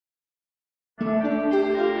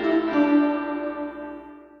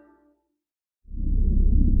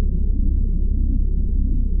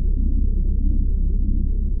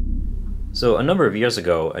So a number of years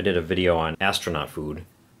ago, I did a video on astronaut food,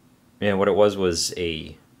 and what it was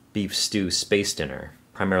a beef stew space dinner,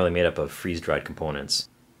 primarily made up of freeze-dried components.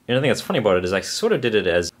 And the thing that's funny about it is I sort of did it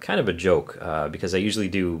as kind of a joke, because I usually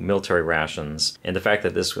do military rations, and the fact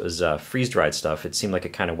that this was freeze-dried stuff, it seemed like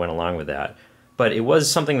it kind of went along with that. But it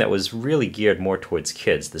was something that was really geared more towards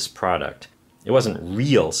kids, this product. It wasn't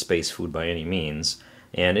real space food by any means,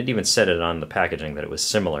 and it even said it on the packaging that it was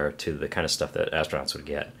similar to the kind of stuff that astronauts would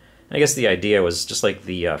get. I guess the idea was just like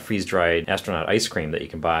the freeze-dried astronaut ice cream that you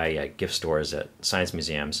can buy at gift stores at science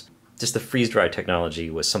museums. Just the freeze-dried technology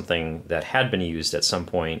was something that had been used at some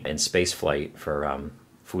point in spaceflight for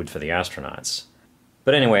food for the astronauts.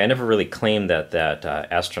 But anyway, I never really claimed that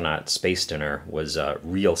astronaut space dinner was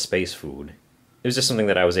real space food. It was just something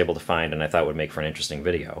that I was able to find and I thought would make for an interesting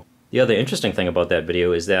video. The other interesting thing about that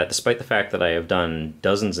video is that despite the fact that I have done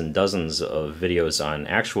dozens and dozens of videos on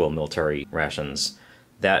actual military rations,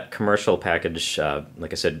 that commercial package,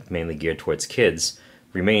 like I said, mainly geared towards kids,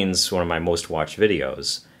 remains one of my most watched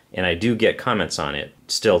videos. And I do get comments on it,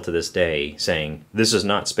 still to this day, saying, "This is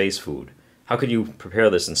not space food. How could you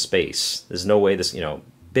prepare this in space? There's no way this,"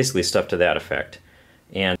 basically stuff to that effect.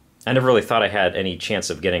 And I never really thought I had any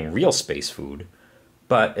chance of getting real space food.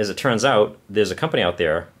 But as it turns out, there's a company out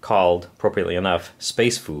there called, appropriately enough,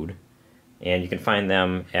 Space Food. And you can find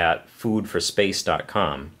them at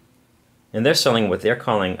foodforspace.com. And they're selling what they're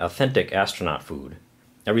calling authentic astronaut food.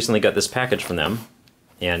 I recently got this package from them,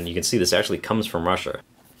 and you can see this actually comes from Russia.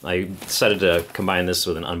 I decided to combine this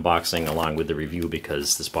with an unboxing along with the review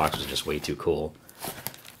because this box was just way too cool.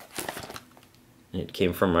 It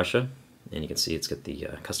came from Russia, and you can see it's got the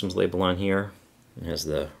customs label on here. It has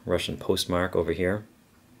the Russian postmark over here.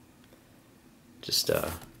 Just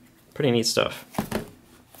pretty neat stuff.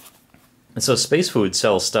 And so Space Food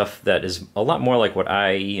sells stuff that is a lot more like what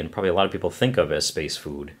I and probably a lot of people think of as space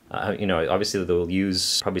food. Obviously they'll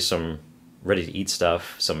use probably some ready-to-eat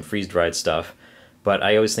stuff, some freeze-dried stuff, but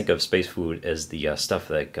I always think of space food as the stuff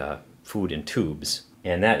like food in tubes,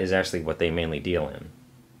 and that is actually what they mainly deal in.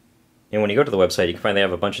 And when you go to the website, you can find they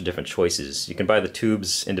have a bunch of different choices. You can buy the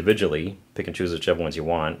tubes individually, pick and choose whichever ones you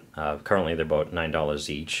want. Currently they're about $9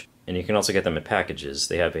 each. And you can also get them in packages.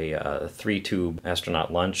 They have a 3-tube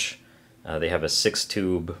astronaut lunch, they have a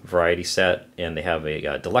 6-tube variety set, and they have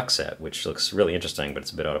a deluxe set, which looks really interesting, but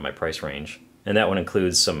it's a bit out of my price range. And that one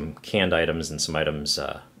includes some canned items and some items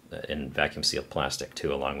in vacuum-sealed plastic,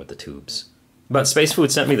 too, along with the tubes. But Space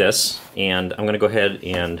Food sent me this, and I'm going to go ahead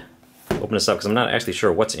and open this up, because I'm not actually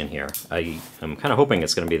sure what's in here. I'm kind of hoping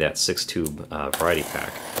it's going to be that 6-tube variety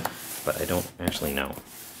pack, but I don't actually know.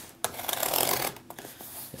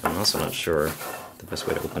 I'm also not sure the best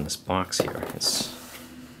way to open this box here.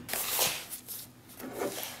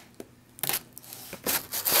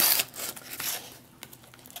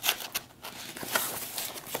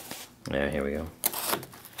 Yeah, here we go.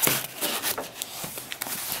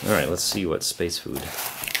 Alright, let's see what Space Food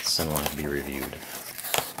sent along to be reviewed.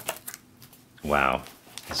 Wow,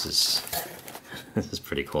 this is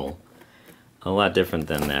pretty cool. A lot different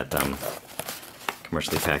than that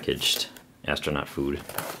commercially packaged astronaut food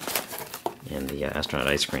and the astronaut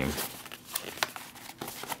ice cream.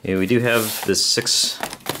 Yeah, we do have this 6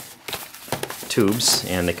 tubes,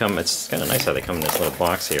 and they come. It's kind of nice how they come in this little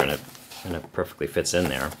box here, and it perfectly fits in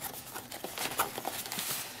there.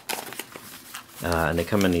 And they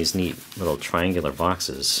come in these neat little triangular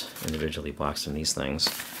boxes, individually boxed in these things.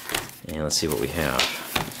 And let's see what we have.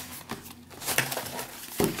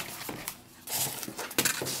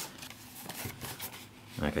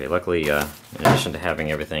 Okay, luckily, in addition to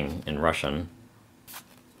having everything in Russian,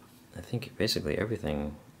 I think basically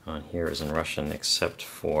everything on here is in Russian except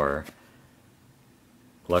for,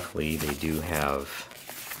 luckily they do have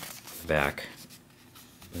back,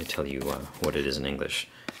 let me tell you what it is in English.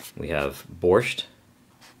 We have borscht,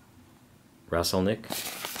 raselnik,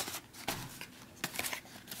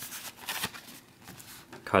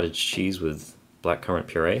 cottage cheese with blackcurrant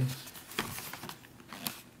puree,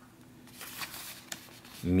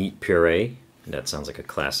 meat puree, that sounds like a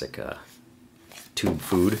classic tube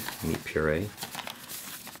food, meat puree.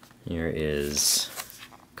 Here is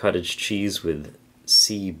cottage cheese with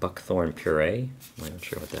sea buckthorn puree, I'm not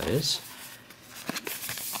sure what that is,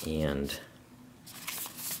 and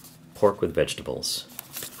pork with vegetables.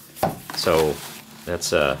 So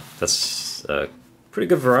that's a pretty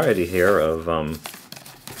good variety here of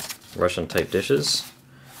Russian type dishes.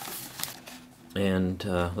 And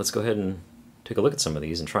let's go ahead and take a look at some of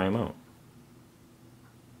these and try them out.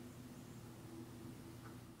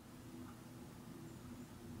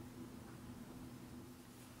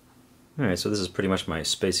 Alright, so this is pretty much my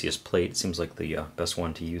spaciest plate. It seems like the best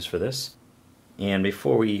one to use for this. And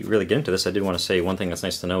before we really get into this, I did want to say one thing that's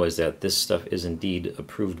nice to know is that this stuff is indeed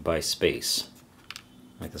approved by Space.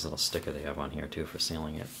 I like this little sticker they have on here too for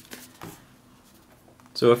sealing it.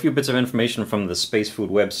 So a few bits of information from the Space Food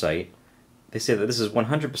website. They say that this is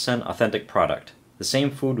 100% authentic product. The same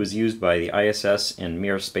food was used by the ISS and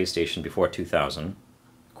Mir space station before 2000.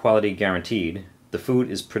 Quality guaranteed. The food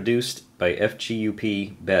is produced by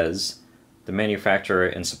FGUP Bez, the manufacturer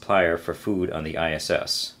and supplier for food on the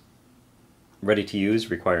ISS. Ready to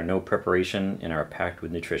use, require no preparation, and are packed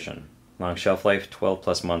with nutrition. Long shelf life, 12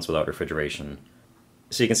 plus months without refrigeration.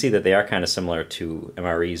 So you can see that they are kind of similar to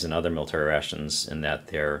MREs and other military rations in that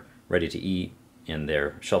they're ready to eat and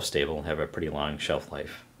they're shelf stable, have a pretty long shelf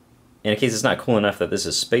life. And in case it's not cool enough that this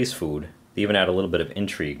is space food, they even add a little bit of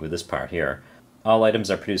intrigue with this part here. All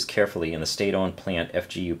items are produced carefully in the state-owned plant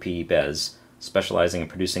FGUP Bez, specializing in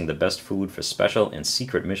producing the best food for special and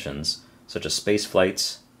secret missions, such as space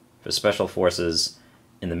flights, for special forces,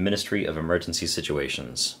 in the Ministry of Emergency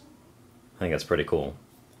Situations. I think that's pretty cool.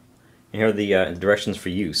 And here are the directions for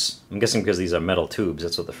use. I'm guessing because these are metal tubes,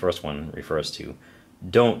 that's what the first one refers to.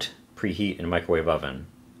 Don't preheat in a microwave oven.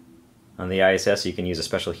 On the ISS, you can use a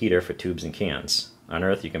special heater for tubes and cans. On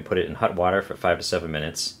Earth, you can put it in hot water for 5 to 7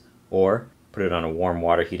 minutes, or put it on a warm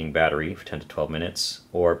water heating battery for 10 to 12 minutes,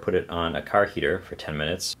 or put it on a car heater for 10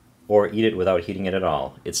 minutes, or eat it without heating it at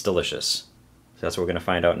all. It's delicious. So that's what we're going to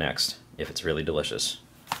find out next, if it's really delicious.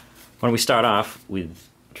 Why don't we start off with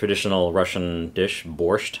traditional Russian dish,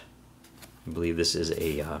 borscht. I believe this is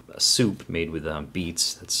a soup made with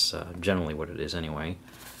beets. That's generally what it is anyway.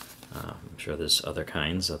 I'm sure there's other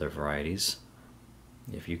kinds, other varieties.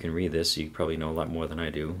 If you can read this, you probably know a lot more than I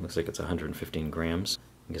do. Looks like it's 115 grams.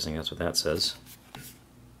 I'm guessing that's what that says.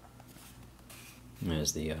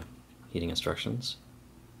 There's the heating instructions.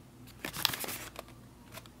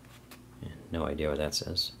 And no idea what that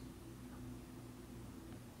says.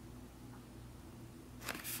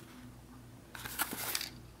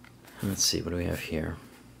 Let's see, what do we have here?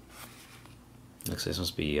 Looks like it's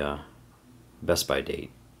supposed to be Best By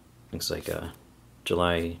date. Looks like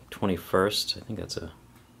July 21st. I think that's a...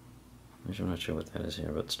 I'm not sure what that is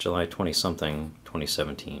here, but it's July 20-something,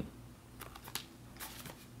 2017.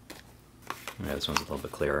 Yeah, this one's a little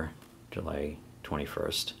bit clearer. July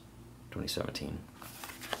 21st, 2017.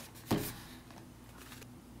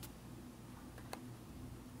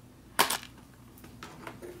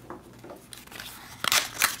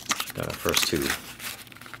 Got our first two.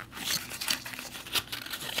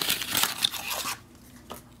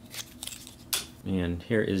 And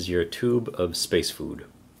here is your tube of space food.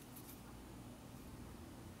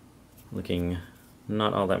 Looking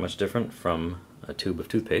not all that much different from a tube of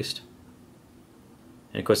toothpaste.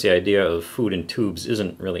 And of course the idea of food in tubes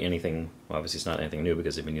isn't really anything, well obviously it's not anything new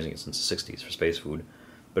because they've been using it since the 60s for space food,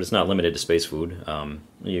 but it's not limited to space food.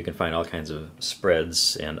 You can find all kinds of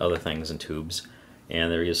spreads and other things in tubes.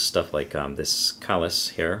 And there is stuff like this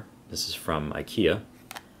kalis here. This is from IKEA.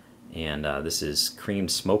 And this is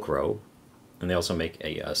creamed smoke roe. And they also make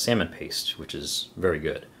a salmon paste, which is very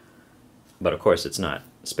good. But of course it's not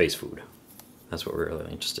space food. That's what we're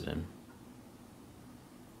really interested in.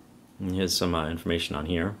 And here's some information on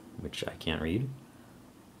here, which I can't read.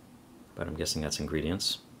 But I'm guessing that's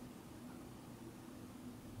ingredients.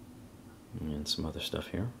 And some other stuff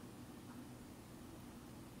here.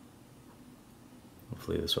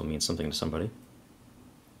 Hopefully this will mean something to somebody.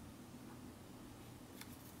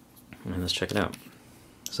 And let's check it out.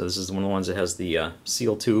 So this is one of the ones that has the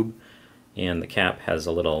seal tube, and the cap has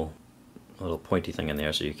a little pointy thing in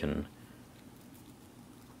there so you can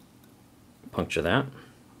puncture that.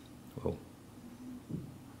 Whoa.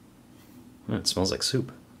 Oh, it smells like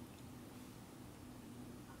soup.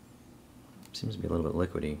 Seems to be a little bit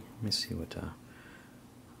liquidy. Let me see what...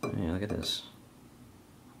 yeah, look at this.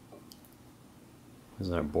 This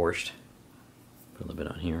is our borscht. Put a little bit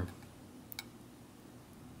on here.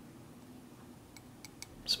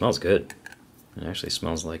 Smells good. It actually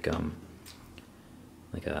smells like a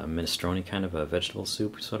minestrone kind of a vegetable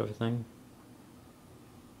soup sort of a thing.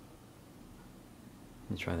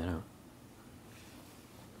 Let me try that out.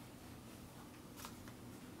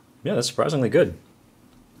 Yeah, that's surprisingly good.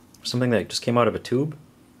 Something that just came out of a tube.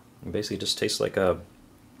 It basically just tastes like a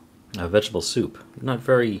vegetable soup. Not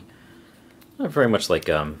very much like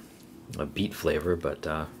a beet flavor, but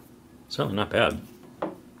certainly not bad.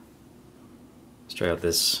 Let's try out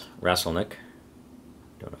this Rasselnik.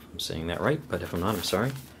 Don't know if I'm saying that right, but if I'm not, I'm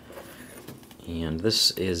sorry. And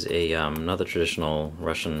this is a another traditional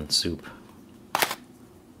Russian soup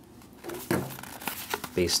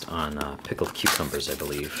based on pickled cucumbers, I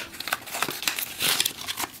believe.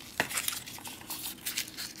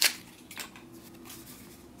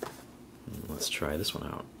 try this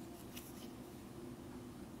one out.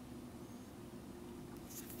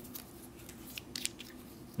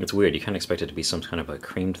 It's weird, you kind of expect it to be some kind of a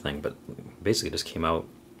creamed thing, but basically it just came out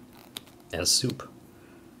as soup.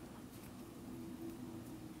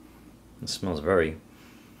 It smells very,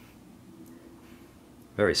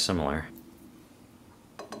 very similar.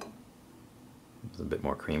 It's a bit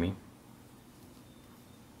more creamy.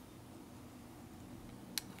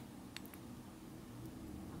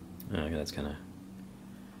 That's kind of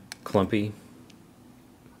clumpy. You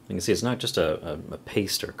can see it's not just a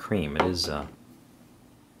paste or cream, it is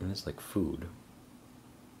like food.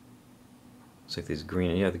 It's like these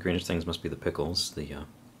green, yeah, the greenish things must be the pickles. The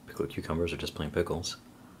pickled cucumbers are just plain pickles.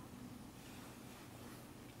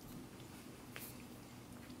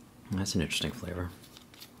 That's an interesting flavor.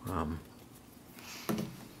 I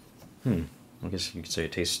guess you could say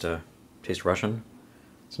it tastes Russian.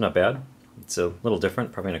 It's not bad. It's a little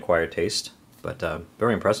different, probably an acquired taste, but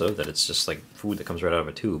very impressive that it's just like food that comes right out of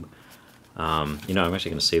a tube. You know, I'm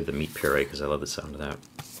actually going to save the meat puree because I love the sound of that.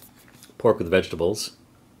 Pork with vegetables.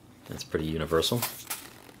 That's pretty universal.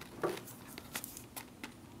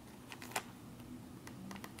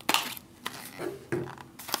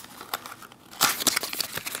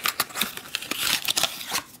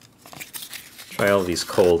 Try all of these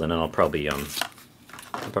cold, and then I'll probably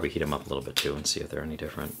heat them up a little bit too and see if they're any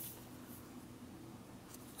different.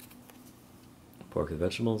 Pork with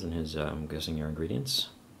vegetables, and his, I'm guessing, your ingredients.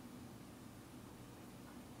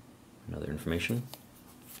 And other information.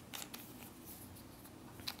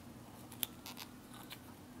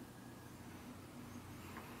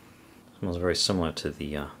 Smells very similar to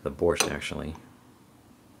the borscht, actually.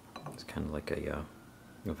 It's kind of like a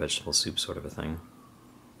vegetable soup sort of a thing.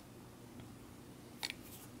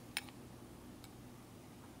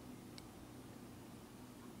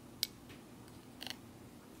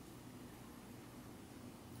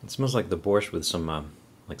 It smells like the borscht with some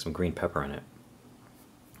green pepper in it.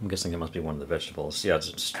 I'm guessing it must be one of the vegetables. Yeah, it's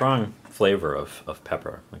a strong flavor of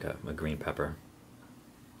pepper, like a green pepper.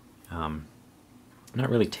 Not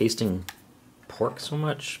really tasting pork so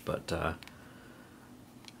much, but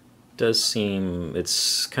does seem,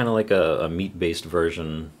 it's kind of like a meat-based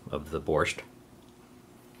version of the borscht.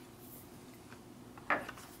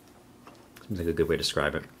 Seems like a good way to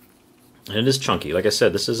describe it. And it is chunky. Like I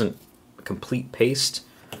said, this isn't a complete paste,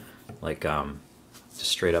 like just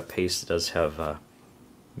straight up paste. It does have,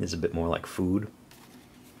 is a bit more like food.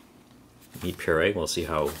 Meat puree, we'll see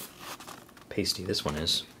how pasty this one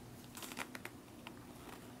is.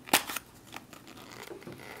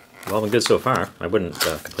 Well, been good so far. I wouldn't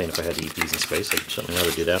complain if I had to eat these in space. I'd certainly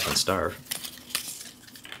rather do that than starve.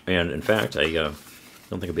 And in fact, I don't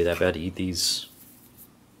think it'd be that bad to eat these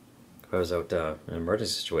if I was out in an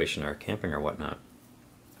emergency situation or camping or whatnot.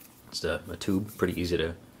 It's a tube, pretty easy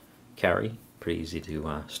to carry, pretty easy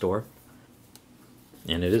to store.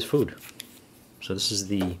 And it is food. So this is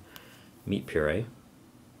the meat puree.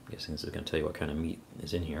 I'm guessing this is going to tell you what kind of meat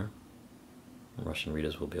is in here. Russian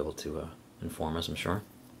readers will be able to inform us, I'm sure.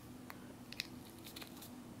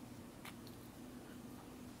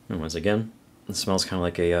 And once again, it smells kind of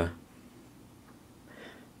like a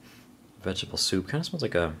vegetable soup. Kind of smells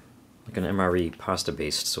like an MRE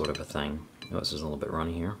pasta-based sort of a thing. Oh, this is a little bit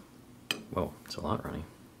runny here. Whoa, it's a lot runny.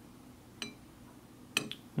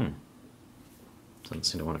 Doesn't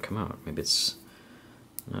seem to want to come out. Maybe it's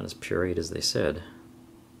not as pureed as they said.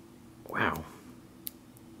 Wow.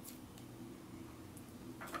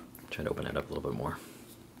 Try to open it up a little bit more.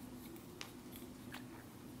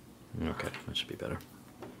 Okay, that should be better.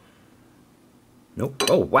 Nope.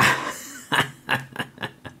 Oh, wow.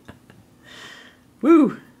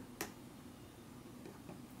 Woo!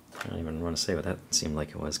 I don't even want to say what that seemed like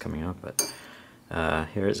it was coming out, but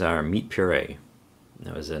here's our meat puree.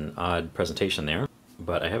 That was an odd presentation there,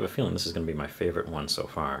 but I have a feeling this is going to be my favorite one so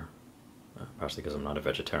far, partially because I'm not a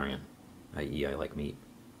vegetarian, i.e. I like meat.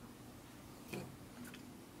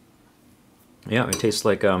 Yeah, it tastes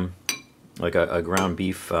like a ground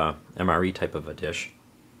beef MRE type of a dish.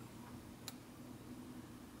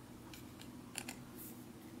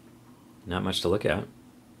 Not much to look at.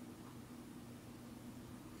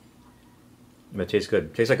 But it tastes good.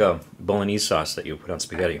 It tastes like a bolognese sauce that you put on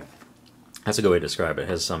spaghetti. That's a good way to describe it. It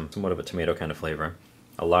has somewhat of a tomato kind of flavor.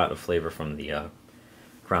 A lot of flavor from the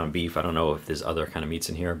ground beef. I don't know if there's other kind of meats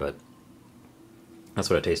in here, but that's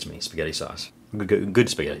what it tastes to me. Spaghetti sauce. Good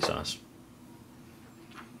spaghetti sauce.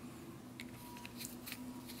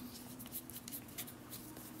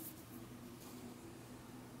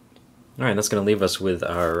 Alright, that's going to leave us with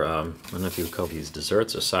our, I don't know if you would call these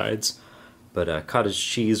desserts or sides, but cottage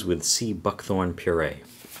cheese with sea buckthorn puree.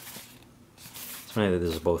 It's funny that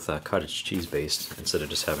this is both cottage cheese based instead of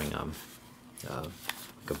just having like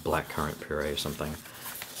a blackcurrant puree or something.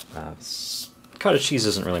 Cottage cheese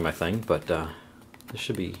isn't really my thing, but this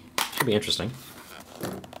should be interesting.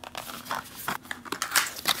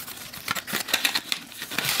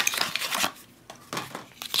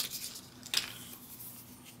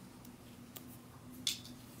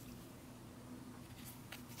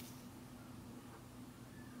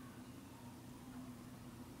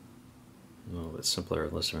 A little bit simpler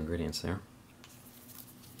list of ingredients there.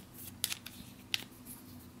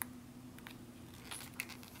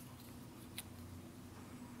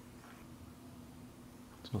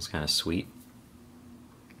 Smells kind of sweet.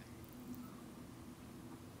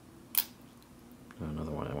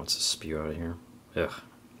 Another one that wants to spew out of here. Ugh,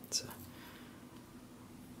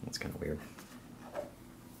 that's kind of weird.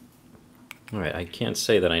 Alright, I can't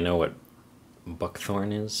say that I know what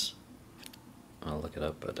buckthorn is. I'll look it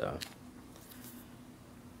up, but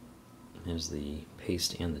here's the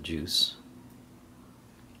paste and the juice.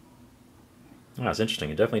 Oh, it's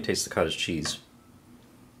interesting. It definitely tastes the cottage cheese.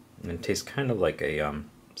 And it tastes kind of like a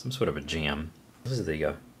some sort of a jam. This is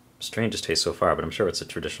the strangest taste so far, but I'm sure it's a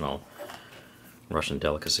traditional Russian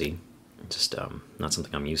delicacy. Just not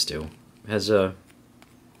something I'm used to. It has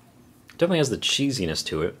definitely has the cheesiness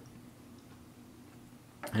to it.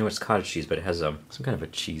 I know it's cottage cheese, but it has some kind of a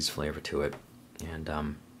cheese flavor to it, and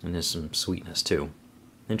there's some sweetness too.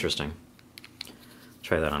 Interesting.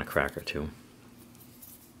 Try that on a cracker too.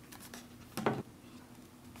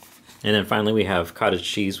 And then finally we have cottage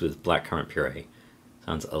cheese with blackcurrant puree.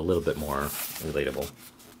 Sounds a little bit more relatable.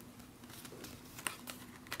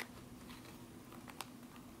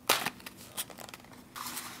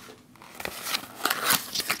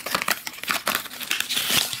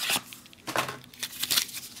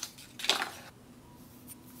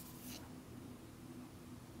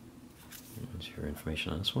 What's your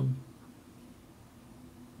information on this one?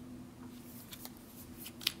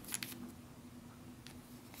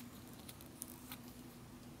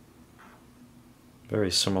 Very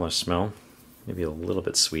similar smell, maybe a little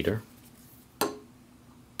bit sweeter,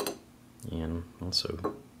 and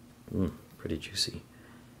also pretty juicy.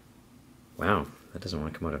 Wow, that doesn't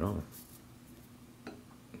want to come out at all.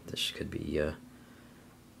 This could be,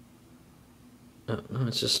 no,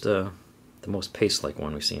 it's just the most paste-like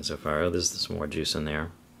one we've seen so far. Oh, there's some more juice in there.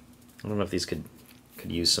 I don't know if these could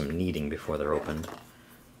use some kneading before they're opened.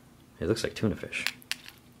 It looks like tuna fish.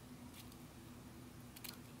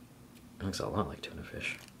 It looks a lot like tuna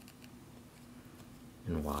fish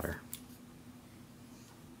in water,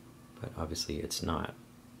 but obviously it's not.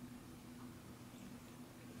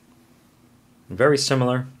 Very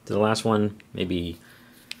similar to the last one, maybe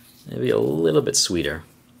a little bit sweeter.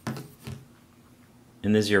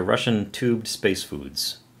 And there's your Russian tubed space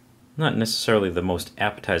foods. Not necessarily the most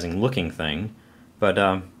appetizing looking thing, but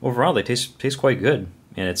overall they taste quite good,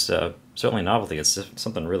 and it's certainly a novelty. It's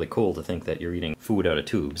something really cool to think that you're eating food out of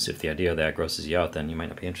tubes. If the idea of that grosses you out, then you might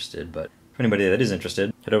not be interested, but for anybody that is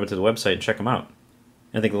interested, head over to the website and check them out.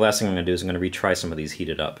 And I think the last thing I'm going to do is I'm going to retry some of these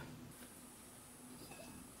heated up.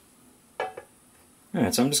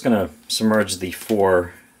 Alright, so I'm just going to submerge the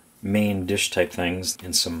 4 main dish type things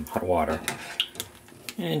in some hot water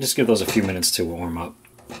and just give those a few minutes to warm up.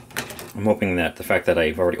 I'm hoping that the fact that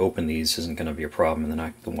I've already opened these isn't going to be a problem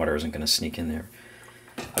and the water isn't going to sneak in there.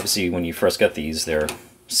 Obviously, when you first get these, they're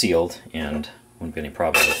sealed and wouldn't be any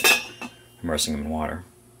problem with immersing them in water.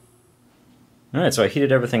 Alright, so I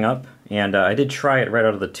heated everything up, and I did try it right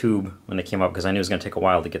out of the tube when they came up because I knew it was going to take a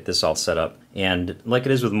while to get this all set up. And like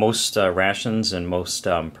it is with most rations and most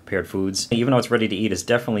prepared foods, even though it's ready to eat, it's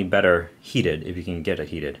definitely better heated if you can get it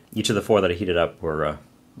heated. Each of the 4 that I heated up were a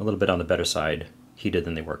little bit on the better side heated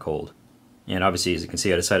than they were cold. And obviously, as you can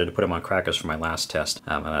see, I decided to put them on crackers for my last test,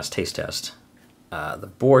 my last taste test.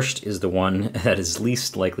 The borscht is the one that is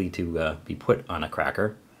least likely to be put on a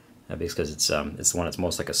cracker, because it's the one that's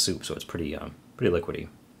most like a soup, so it's pretty liquidy.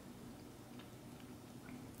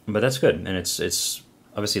 But that's good, and it's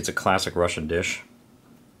obviously it's a classic Russian dish.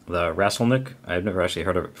 The rasolnik, I've never actually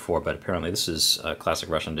heard of it before, but apparently this is a classic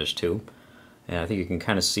Russian dish too. And I think you can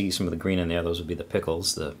kind of see some of the green in there. Those would be the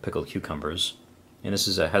pickles, the pickled cucumbers. And this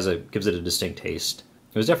is gives it a distinct taste.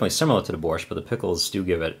 It was definitely similar to the borscht, but the pickles do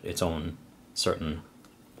give it its own certain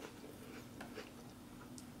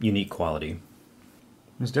unique quality.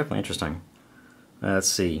 It's definitely interesting. Let's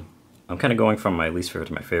see. I'm kind of going from my least favorite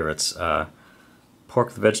to my favorites. Pork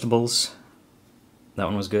with vegetables. That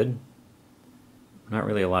one was good. Not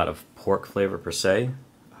really a lot of pork flavor per se.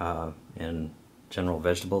 And general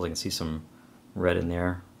vegetables. I can see some red in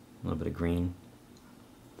there, a little bit of green.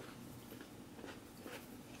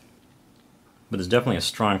 but there's definitely a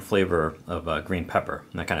strong flavor of green pepper,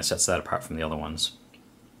 and that kind of sets that apart from the other ones.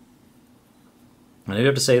 And I do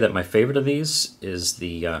have to say that my favorite of these is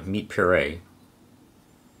the meat puree.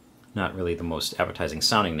 Not really the most appetizing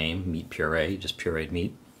sounding name, meat puree, just pureed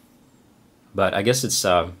meat. But I guess it's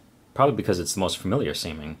probably because it's the most familiar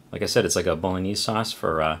seeming. Like I said, it's like a bolognese sauce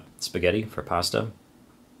for spaghetti, for pasta.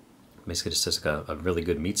 Basically just like a really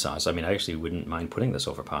good meat sauce. I mean, I actually wouldn't mind putting this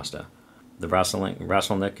over pasta. The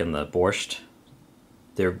rasselnik and the borscht,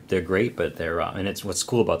 they're great, but and it's what's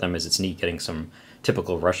cool about them is it's neat getting some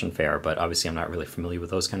typical Russian fare, but obviously I'm not really familiar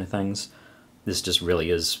with those kind of things. This just really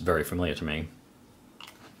is very familiar to me.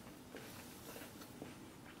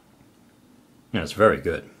 Yeah, it's very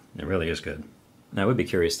good. It really is good. Now, I would be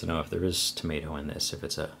curious to know if there is tomato in this, if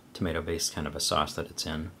it's a tomato-based kind of a sauce that it's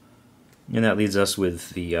in. And that leads us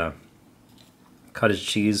with the cottage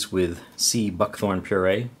cheese with sea buckthorn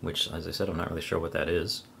puree, which, as I said, I'm not really sure what that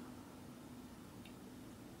is.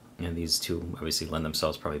 And these two obviously lend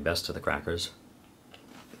themselves probably best to the crackers.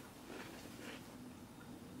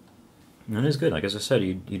 And it is good. Like as I said,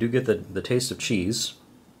 you do get the taste of cheese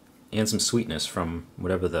and some sweetness from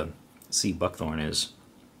whatever the sea buckthorn is.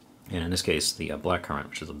 And in this case, the blackcurrant,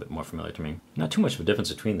 which is a bit more familiar to me. Not too much of a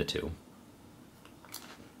difference between the two.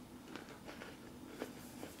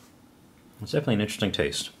 It's definitely an interesting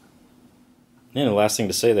taste. And the last thing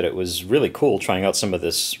to say that it was really cool trying out some of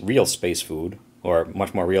this real space food, or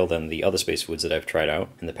much more real than the other space foods that I've tried out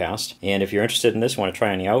in the past. And if you're interested in this, want to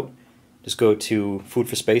try any out, just go to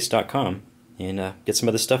foodforspace.com and get some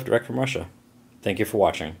of this stuff direct from Russia. Thank you for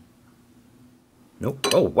watching. Nope.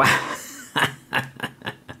 Oh, wow.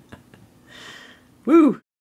 Woo!